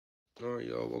Alright,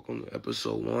 y'all, welcome to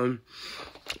episode 1.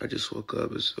 I just woke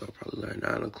up. It's probably like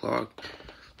 9 o'clock.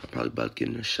 I'm probably about to get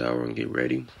in the shower and get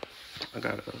ready. I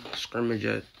got a scrimmage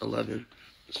at 11.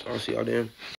 So I'll see y'all then.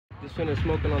 Just finished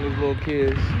smoking on these little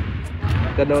kids.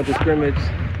 Got done with the scrimmage.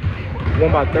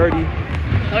 Won by 30.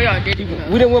 No, y'all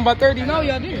didn't. We didn't win by 30? No,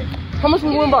 y'all didn't. How much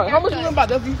we win by? How much we win by,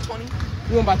 Duffy? 20.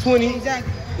 We won by 20?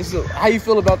 Exactly. How you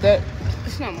feel about that?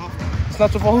 It's not my fault. It's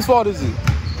not your fault. Whose fault is it?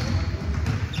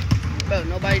 Bro,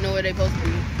 nobody know where they supposed to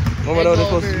be. Nobody know where they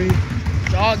supposed to be?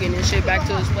 Jogging and shit back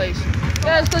to his place.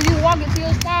 Yeah, it's because you walking to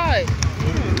your spot.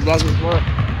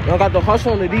 Y'all got the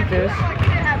hustle on the defense.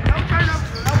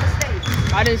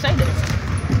 I didn't say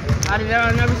that. I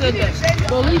never said that.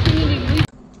 But at least you need to leave.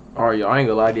 Alright, y'all, I ain't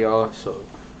gonna lie to y'all. So,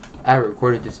 I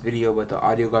recorded this video, but the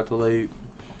audio got delayed.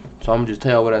 So, I'm gonna just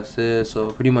tell y'all what I said.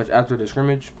 So, pretty much after the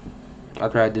scrimmage,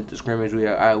 after I did the scrimmage,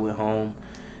 I went home.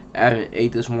 I haven't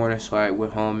ate this morning, so I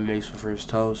went home and made some French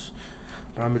toast.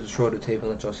 But I'm gonna just throw the tape and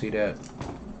let y'all see that.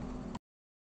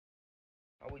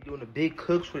 Are we doing the big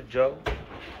cooks with Joe?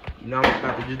 You know, I'm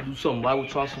about to just do something light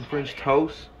with y'all, some French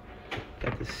toast.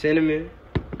 Got the cinnamon,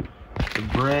 the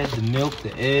bread, the milk,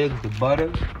 the eggs, the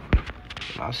butter.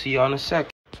 I'll see y'all in a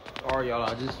second. Alright, y'all,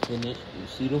 I just finished. You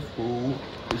see the food.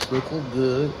 It's looking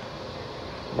good.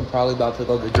 I'm probably about to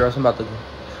go get dressed. I'm about to go.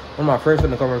 One of my friends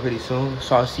finna come over pretty soon,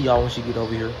 so I'll see y'all when she get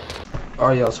over here.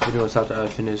 Alright, y'all, so pretty much after I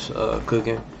finished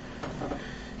cooking,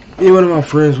 me one of my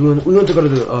friends, we went to go to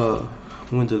the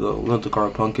we went to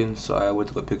carve pumpkins. So I went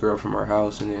to go pick her up from our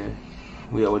house, and then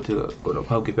we went to go to a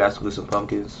pumpkin basket with some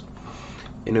pumpkins,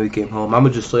 and then we came home. I'm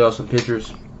gonna just show y'all some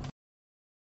pictures.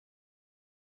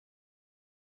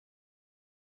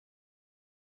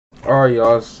 Alright,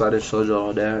 y'all, so I just showed y'all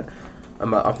all that.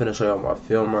 I'm finna show y'all my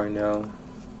film right now.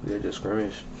 We had just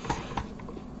scrimmage.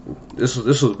 This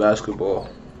was basketball.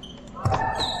 I'm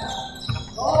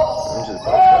just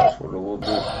gonna fast forward a little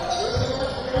bit.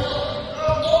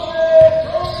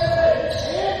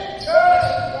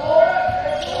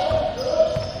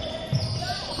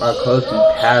 My coach be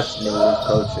passionate with his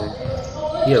coaching.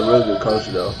 He a really good coach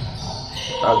though.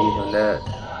 I'll give him that.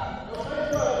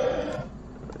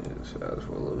 Just fast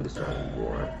for a little bit. It's starting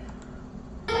boring.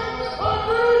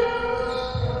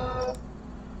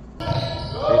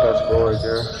 I think that's goal right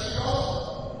there.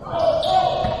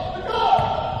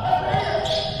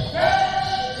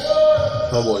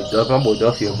 My boy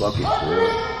Duffy a bucket for real.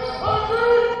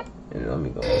 And let me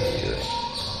go over here.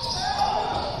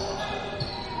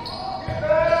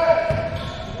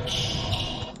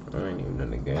 I ain't even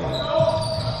done the game.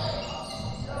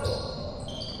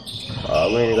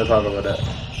 We ain't gonna talk about that.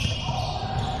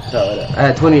 I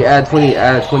had 20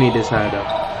 this time though.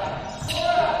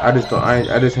 I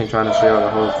just ain't trying to show y'all the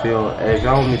whole field. Hey, if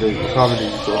y'all want me to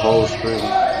just do a whole stream,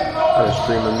 a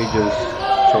stream of me just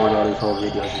showing y'all this whole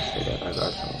video, just say that I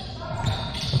got y'all.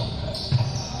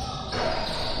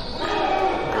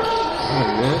 Hey,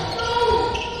 man,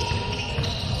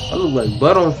 I look like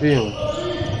butt on film.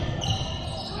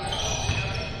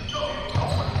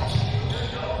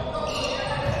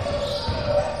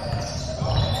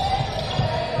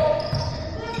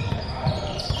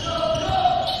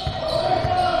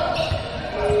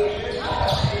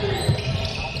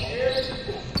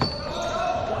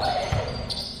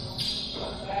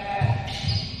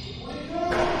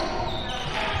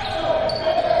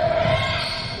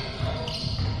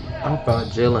 I thought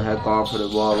Jalen had gone for the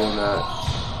ball on that.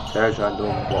 They were trying to do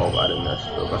the ball, but I didn't mess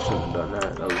it up. I shouldn't have done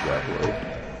that. That was bad play.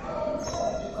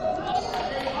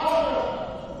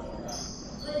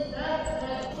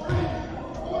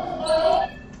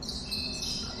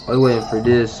 I was waiting for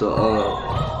this, so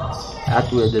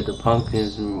after we did the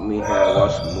pumpkins, we had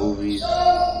watched some movies.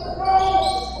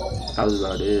 That was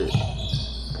about it.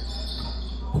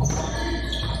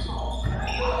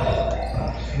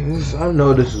 I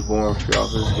know this is boring for y'all,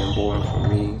 so this is getting boring for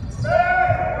me.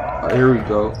 Here we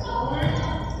go.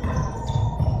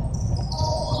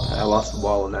 I lost the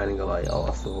ball and I didn't go like I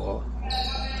lost the ball.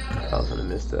 I was gonna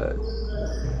miss that.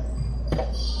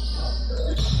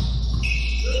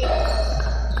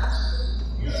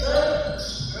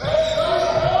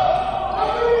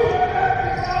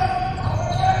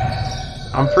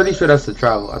 I'm pretty sure that's the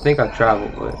travel. I think I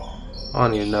traveled, but I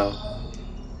don't even know.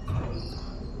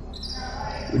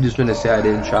 We just gonna say I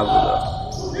didn't travel though.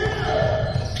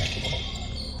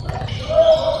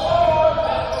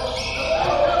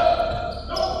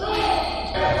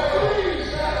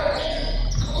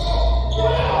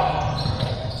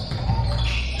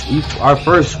 Our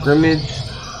first scrimmage,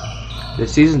 the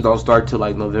season don't start till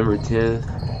like November 10th.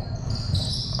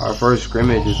 Our first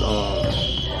scrimmage is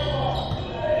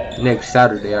next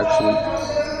Saturday actually.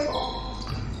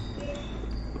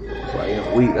 So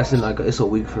week. That's in like it's a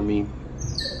week for me.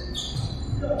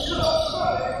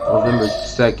 November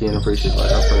 2nd, I'm pretty sure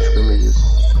like our first scrimmages.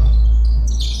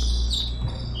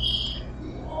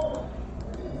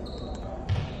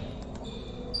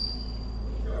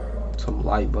 Some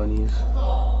light bunnies.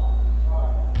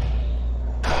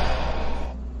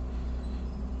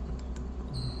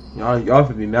 Y'all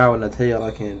should be mad when I tell y'all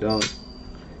I can't dunk.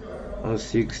 I'm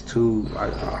 6'2".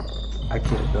 I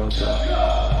can't dunk though.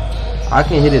 I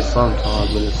can hit it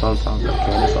sometimes, but then sometimes I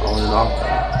can't. It's on and off.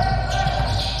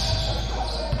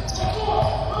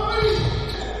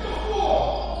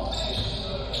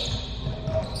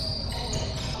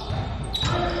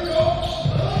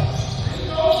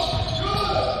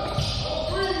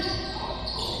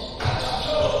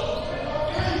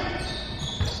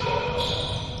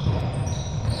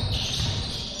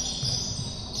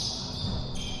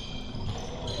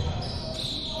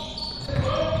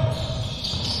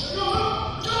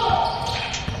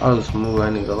 I was smooth.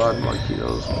 I didn't go a lot of marquee. That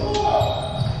was smooth.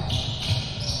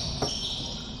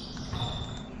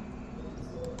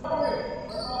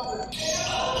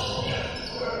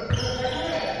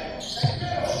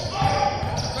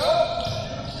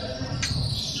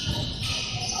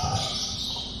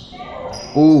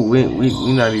 Ooh, we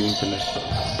not even finished.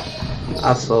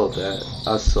 I sold that.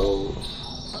 I sold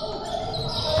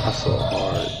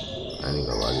hard. I ain't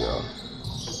gonna lie to y'all.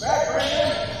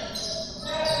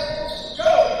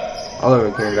 I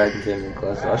never came back and came in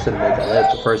class. I should have made that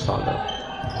layup the first time though.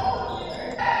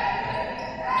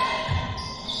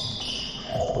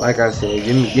 Like I said,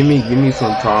 give me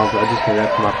some time. I just came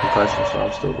back from my concussion, so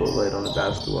I'm still a little late on the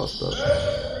basketball stuff.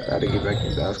 Gotta get back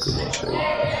in basketball shape.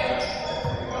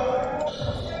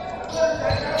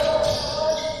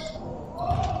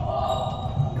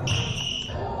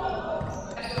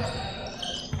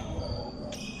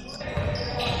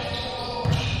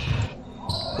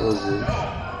 What was this?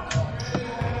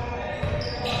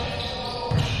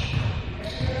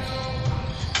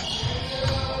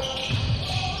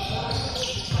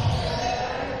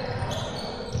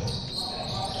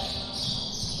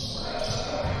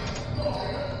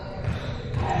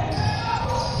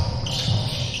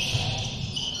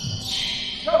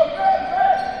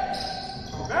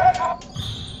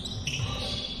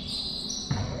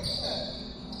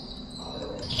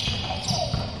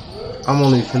 I'm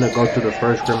only finna go through the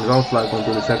first scrimmage. I don't feel like going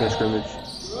through the second scrimmage.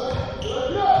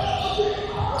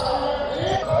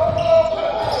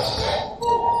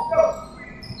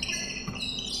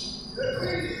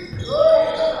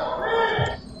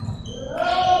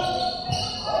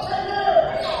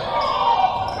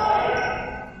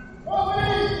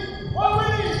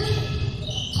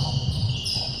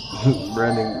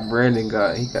 Brandon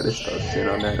got his stuff shit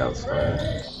on that outside.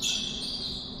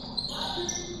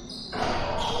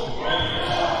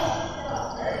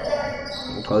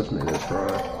 Coach made us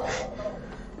run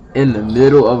in the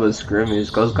middle of a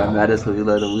scrimmage. Coach got mad at us when we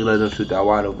let him shoot that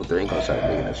wide open three, and Coach started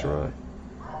making us run.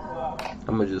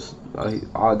 I'ma just they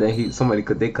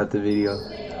cut the video.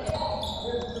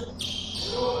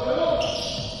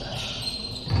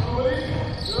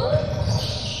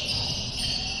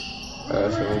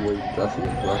 So we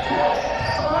definitely lucky.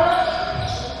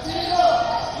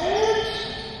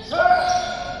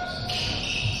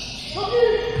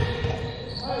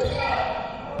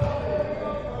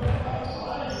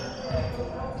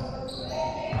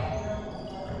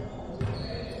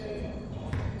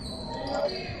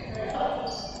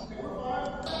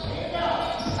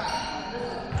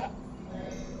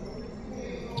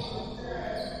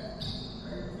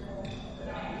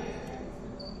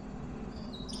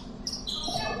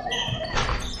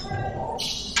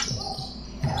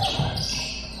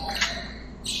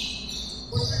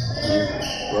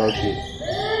 Lucky.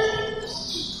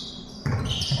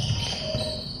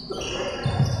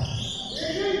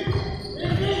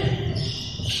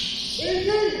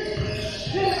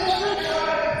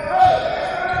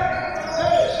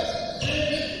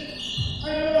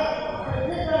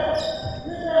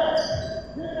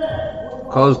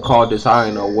 Coach called this. I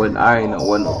ain't know what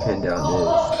no pin down is.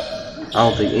 I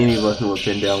don't think any of us knew what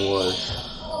pin down was.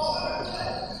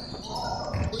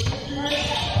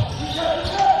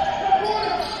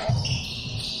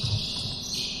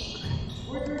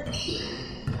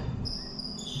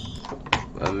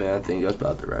 Man, I think that's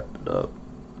about to wrap it up.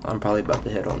 I'm probably about to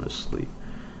head on to sleep.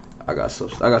 I got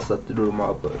stuff to do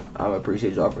tomorrow, but I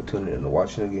appreciate y'all for tuning in and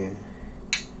watching again.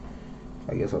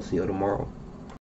 I guess I'll see you tomorrow.